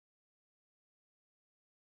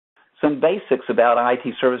some basics about an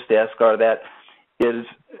IT service desk are that it is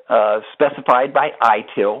specified by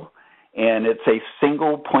ITIL, and it's a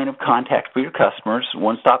single point of contact for your customers,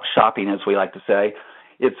 one-stop shopping, as we like to say.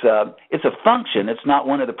 It's a function. It's not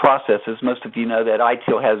one of the processes. Most of you know that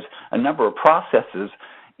ITIL has a number of processes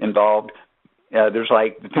involved. There's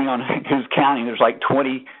like, depending on who's counting, there's like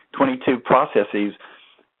 22 processes.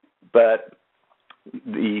 But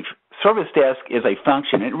the service desk is a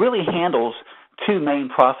function. It really handles two main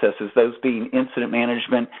processes, those being incident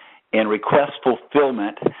management and request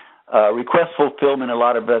fulfillment. Request fulfillment, a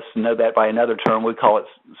lot of us know that by another term. We call it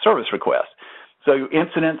service request. So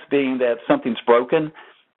incidents being that something's broken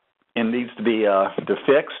and needs to be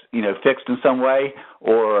fixed, fixed in some way,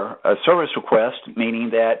 or a service request,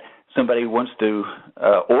 meaning that somebody wants to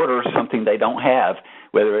order something they don't have,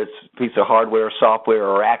 whether it's a piece of hardware, software,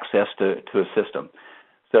 or access to a system.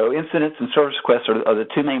 So incidents and service requests are the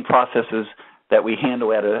two main processes that we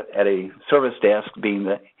handle at a service desk,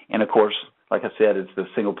 and of course, like I said, it's the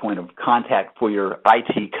single point of contact for your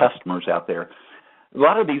IT customers out there. A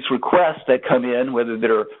lot of these requests that come in, whether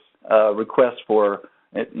they're requests for,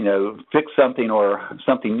 fix something or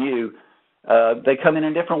something new, they come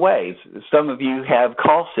in different ways. Some of you have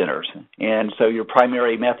call centers, and so your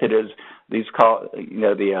primary method is the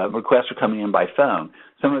requests are coming in by phone.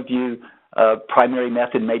 Some of you, primary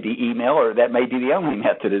method may be email, or that may be the only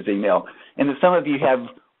method is email. And then some of you have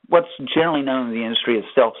what's generally known in the industry as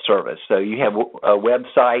self-service. So you have a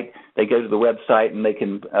website, they go to the website and they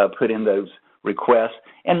can put in those requests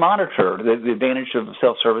and monitor. The advantage of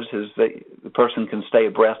self-service is that the person can stay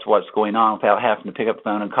abreast of what's going on without having to pick up the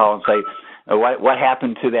phone and call and say, what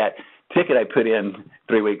happened to that ticket I put in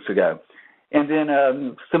 3 weeks ago? And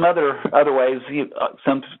then some other ways,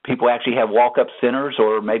 some people actually have walk-up centers,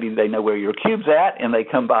 or maybe they know where your cube's at and they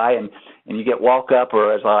come by and you get walk-up,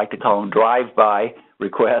 or as I like to call them, drive-by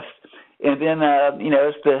requests. And then,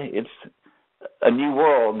 it's a new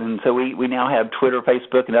world, and so we now have Twitter,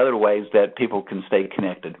 Facebook, and other ways that people can stay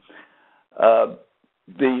connected.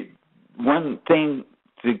 The one thing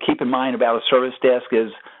to keep in mind about a service desk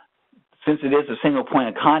is, since it is a single point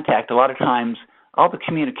of contact, a lot of times all the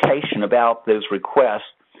communication about those requests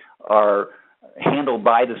are handled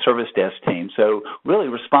by the service desk team. So really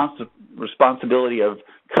responsibility of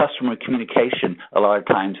customer communication a lot of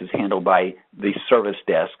times is handled by the service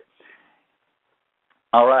desk.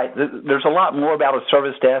 All right, there's a lot more about a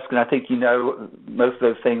service desk, and I think you know most of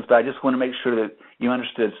those things, but I just want to make sure that you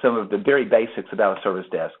understood some of the very basics about a service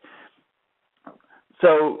desk.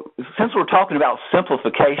 So since we're talking about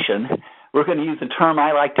simplification, we're going to use a term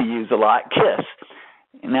I like to use a lot, KISS.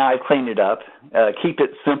 Now I've cleaned it up. Keep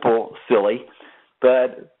it simple, silly.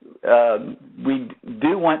 But we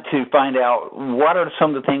do want to find out what are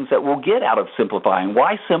some of the things that we'll get out of simplifying.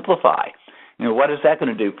 Why simplify? What is that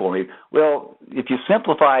going to do for me? Well, if you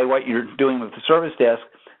simplify what you're doing with the service desk,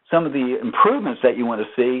 some of the improvements that you want to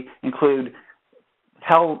see include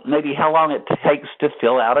how long it takes to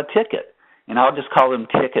fill out a ticket. And I'll just call them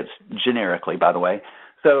tickets generically, by the way.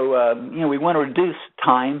 So, we want to reduce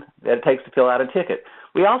time that it takes to fill out a ticket.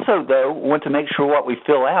 We also, though, want to make sure what we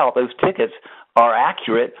fill out, those tickets, are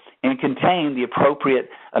accurate and contain the appropriate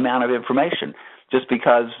amount of information. Just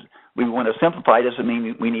because we want to simplify doesn't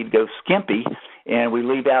mean we need to go skimpy, and we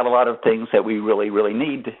leave out a lot of things that we really, really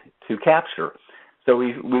need to capture. So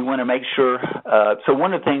we want to make sure. So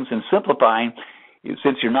one of the things in simplifying,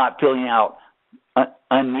 since you're not filling out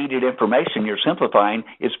unneeded information, you're simplifying,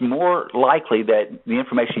 it's more likely that the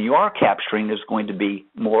information you are capturing is going to be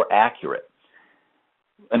more accurate.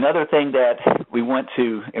 Another thing that we want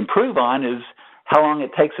to improve on is how long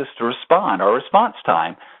it takes us to respond, our response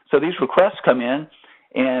time. So these requests come in,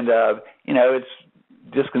 and it's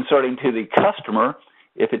disconcerting to the customer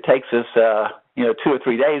if it takes us 2 or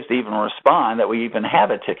 3 days to even respond, that we even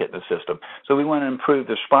have a ticket in the system. So we want to improve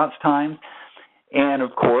the response time, and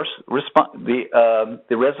of course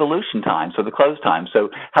the resolution time, so the close time. So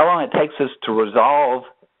how long it takes us to resolve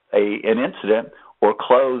an incident or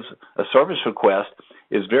close a service request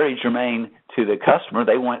is very germane to the customer.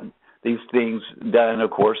 They want these things done,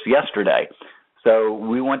 of course, yesterday. So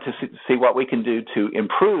we want to see what we can do to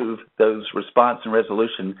improve those response and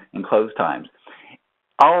resolution and close times.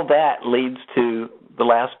 All that leads to the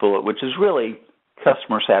last bullet, which is really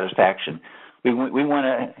customer satisfaction. We want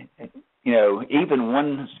to, even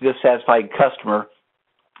one dissatisfied customer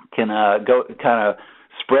can go kind of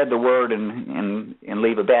spread the word and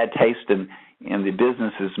leave a bad taste in the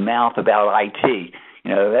business's mouth about IT.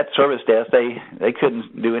 That service desk, they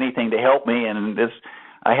couldn't do anything to help me, and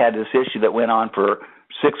I had this issue that went on for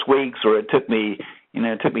 6 weeks, or it took me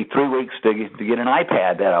 3 weeks to get an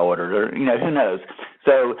iPad that I ordered, or who knows.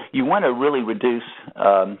 So you want to really reduce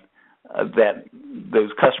those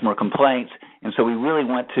customer complaints, and so we really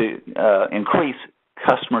want to increase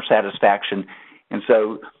customer satisfaction. And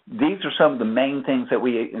so these are some of the main things that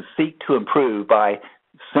we seek to improve by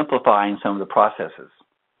simplifying some of the processes.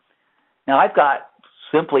 Now, I've got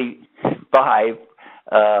simply 5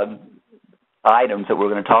 items that we're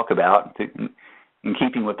going to talk about in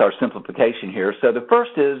keeping with our simplification here. So the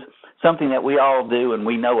first is something that we all do and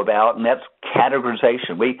we know about, and that's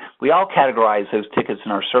categorization. We all categorize those tickets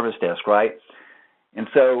in our service desk, right? And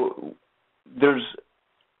so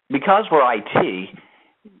because we're IT,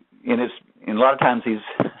 and a lot of times these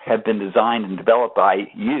have been designed and developed by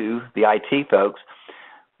you, the IT folks,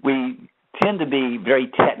 we tend to be very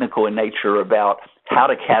technical in nature about how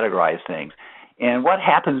to categorize things. And what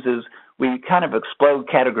happens is we kind of explode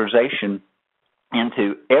categorization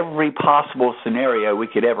into every possible scenario we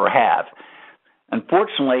could ever have.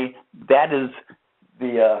 Unfortunately, that is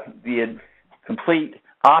the complete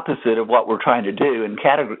opposite of what we're trying to do in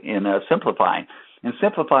simplifying. In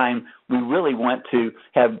simplifying, we really want to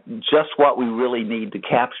have just what we really need to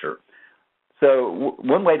capture. So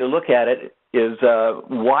one way to look at it is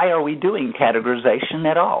why are we doing categorization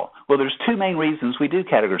at all? Well, there's 2 main reasons we do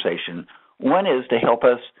categorization. One is to help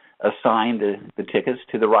us assign the tickets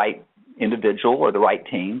to the right individual or the right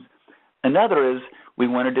teams. Another is we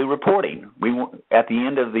want to do reporting. At the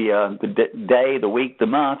end of the day, the week, the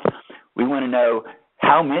month, we want to know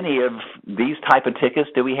how many of these type of tickets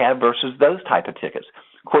do we have versus those type of tickets.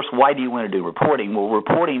 Of course, why do you want to do reporting? Well,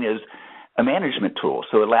 reporting is a management tool,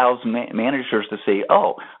 so it allows managers to see,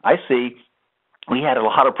 oh, I see we had a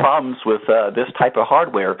lot of problems with this type of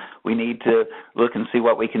hardware. We need to look and see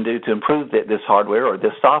what we can do to improve this hardware or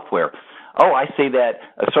this software. Oh, I see that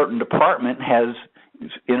a certain department has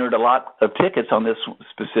entered a lot of tickets on this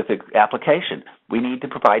specific application. We need to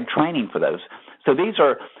provide training for those. So these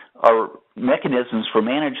are mechanisms for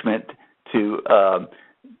management to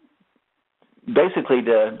basically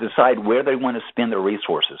to decide where they want to spend their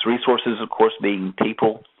resources. Resources, of course, being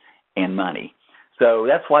people and money. So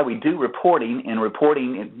that's why we do reporting, and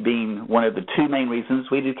reporting being one of the 2 main reasons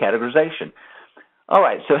we do categorization. All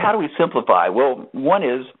right, so how do we simplify? Well, one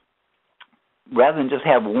is, rather than just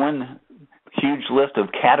have one huge list of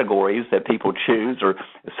categories that people choose or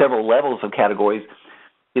several levels of categories,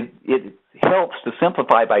 it helps to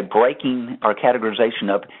simplify by breaking our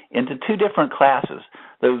categorization up into 2 different classes.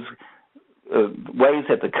 Those ways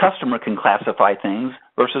that the customer can classify things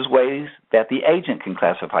versus ways that the agent can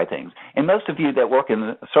classify things. And most of you that work in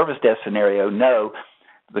the service desk scenario know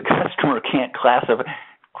the customer can't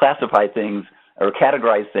classify things or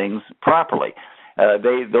categorize things properly.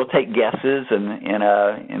 They'll take guesses, and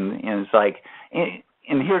it's like,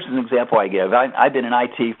 and here's an example I give. I've been in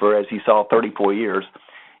IT for, as you saw, 34 years,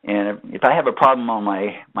 and if I have a problem on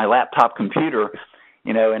my laptop computer,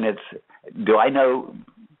 and do I know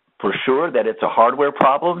for sure that it's a hardware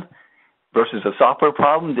problem versus a software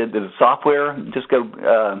problem? Did the software just go,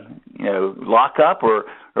 lock up, or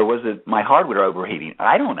was it my hardware overheating?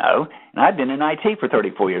 I don't know. And I've been in IT for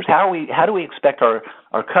 34 years. How do we expect our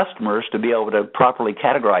customers to be able to properly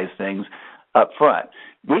categorize things up front?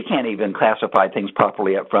 We can't even classify things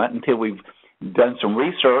properly up front until we've done some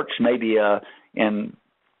research, maybe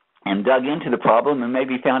and dug into the problem and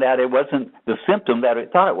maybe found out it wasn't the symptom that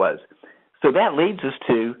it thought it was. So that leads us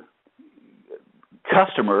to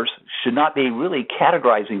customers should not be really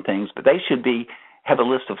categorizing things, but they should have a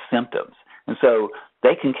list of symptoms. And so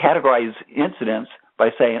they can categorize incidents by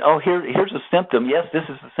saying, oh, here's a symptom. Yes, this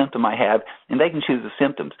is the symptom I have, and they can choose the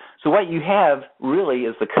symptoms. So what you have really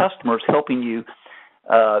is the customers helping you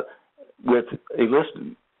with a list,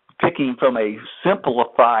 picking from a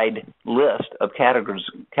simplified list of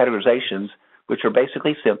categorizations, which are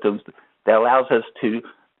basically symptoms, that allows us to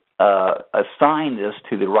assign this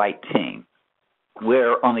to the right team.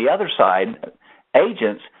 Where on the other side,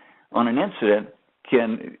 agents on an incident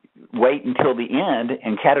can wait until the end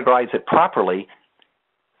and categorize it properly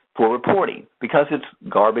for reporting, because it's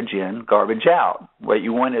garbage in, garbage out. What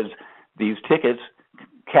you want is these tickets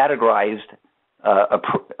categorized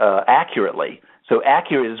accurately. So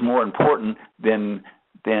accurate is more important than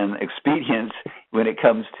expedience when it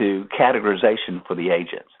comes to categorization for the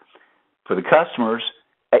agents. For the customers,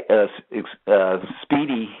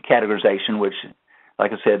 speedy categorization, which,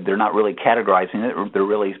 like I said, they're not really categorizing it, they're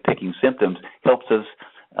really picking symptoms, helps us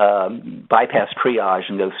bypass triage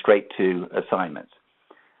and go straight to assignments.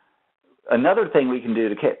 Another thing we can do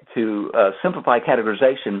to simplify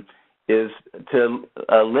categorization is to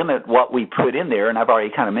limit what we put in there, and I've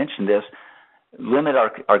already kind of mentioned this, limit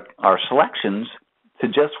our selections to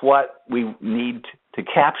just what we need to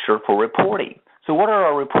capture for reporting. So what are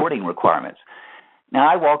our reporting requirements? Now,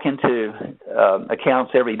 I walk into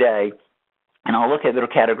accounts every day, and I'll look at their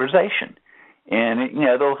categorization. And,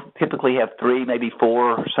 they'll typically have 3, maybe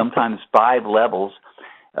 4, sometimes 5 levels.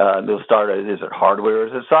 They'll start at, is it hardware,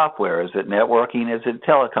 is it software, is it networking, is it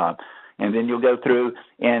telecom? And then you'll go through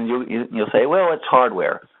and you'll say, well, it's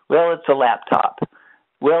hardware. Well, it's a laptop.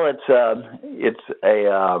 Well, let's say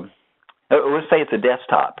it's a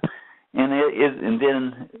desktop. And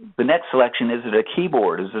then the next selection, is it a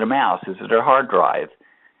keyboard? Is it a mouse? Is it a hard drive?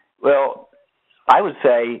 Well, I would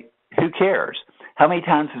say, who cares? How many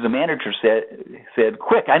times has a manager said,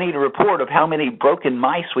 quick, I need a report of how many broken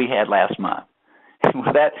mice we had last month?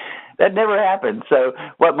 Well, that never happened. So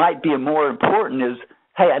what might be more important is,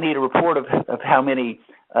 hey, I need a report of how many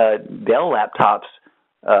Dell laptops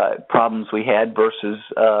problems we had versus,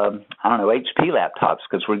 HP laptops,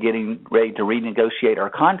 because we're getting ready to renegotiate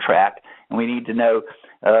our contract, and we need to know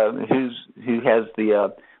who has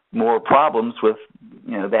the more problems with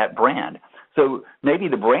that brand. So maybe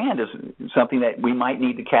the brand is something that we might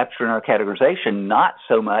need to capture in our categorization, not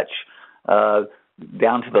so much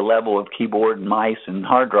down to the level of keyboard and mice and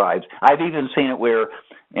hard drives. I've even seen it where,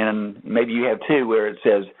 and maybe you have too, where it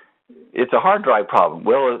says it's a hard drive problem.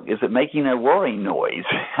 Well, is it making a whirring noise?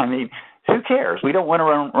 I mean, who cares? We don't want to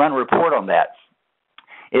run a report on that.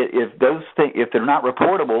 If they're not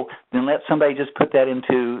reportable, then let somebody just put that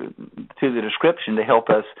into the description to help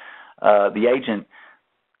us, the agent,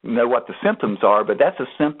 know what the symptoms are. But that's a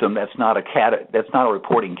symptom. That's not a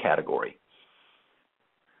reporting category.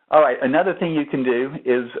 All right, another thing you can do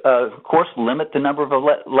is, of course, limit the number of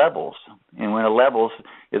levels. And when a levels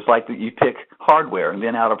is like you pick hardware, and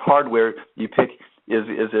then out of hardware you pick, is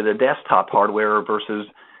it a desktop hardware versus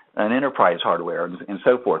an enterprise hardware, and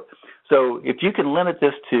so forth. So if you can limit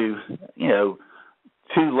this to, 2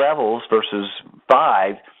 levels versus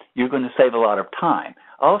 5, you're going to save a lot of time.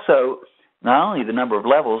 Also, not only the number of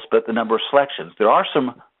levels, but the number of selections. There are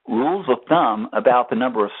some rules of thumb about the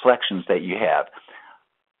number of selections that you have.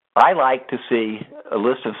 I like to see a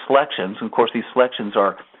list of selections. Of course, these selections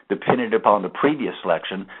are dependent upon the previous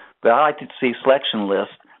selection, but I like to see selection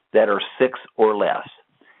lists that are 6 or less.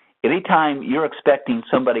 Anytime you're expecting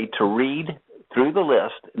somebody to read through the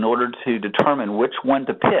list in order to determine which one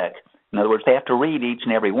to pick, in other words, they have to read each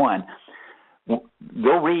and every one,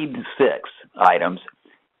 they'll read 6 items.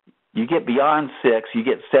 You get beyond 6, you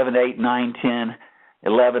get 7, 8, 9, 10,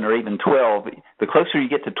 11, or even 12. The closer you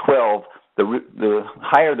get to 12, the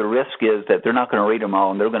higher the risk is that they're not going to read them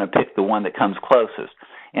all, and they're going to pick the one that comes closest.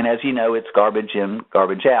 And as you know, it's garbage in,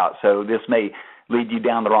 garbage out. So this may lead you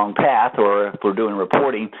down the wrong path, or if we're doing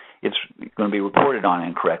reporting, it's going to be reported on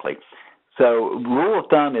incorrectly. So rule of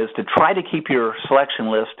thumb is to try to keep your selection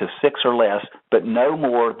list to 6 or less, but no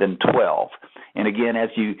more than 12. And again, as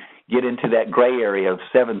you get into that gray area of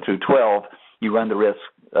 7 through 12, you run the risk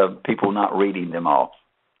of people not reading them all.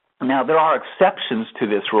 Now, there are exceptions to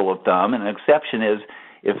this rule of thumb, and an exception is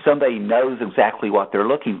if somebody knows exactly what they're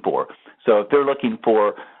looking for. So if they're looking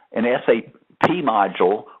for an SAP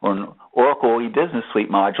module or an Oracle e-Business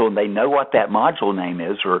Suite module, and they know what that module name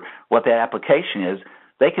is or what that application is,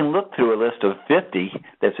 they can look through a list of 50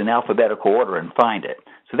 that's in alphabetical order and find it.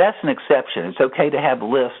 So that's an exception. It's okay to have a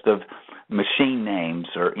list of machine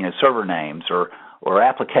names or server names or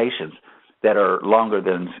applications that are longer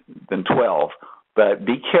than 12. But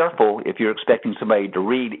be careful if you're expecting somebody to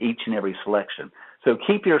read each and every selection. So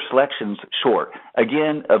keep your selections short.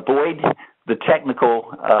 Again, avoid the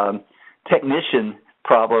technician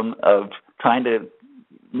problem of trying to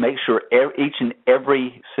make sure each and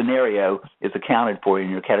every scenario is accounted for in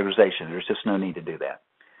your categorization. There's just no need to do that.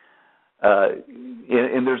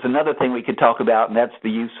 And there's another thing we could talk about, and that's the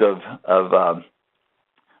use of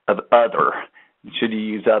other. Should you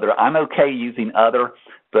use other? I'm okay using other,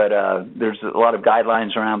 but there's a lot of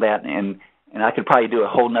guidelines around that, and I could probably do a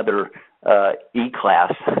whole nother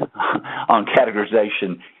e-class on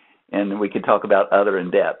categorization, and we could talk about other in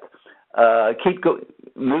depth.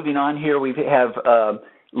 Moving on here, we have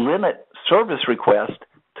limit service request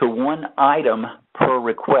to 1 item per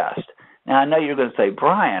request. Now, I know you're going to say,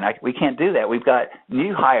 Brian, we can't do that. We've got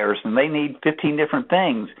new hires, and they need 15 different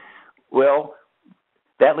things. Well,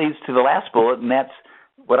 that leads to the last bullet, and that's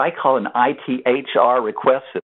what I call an ITHR request.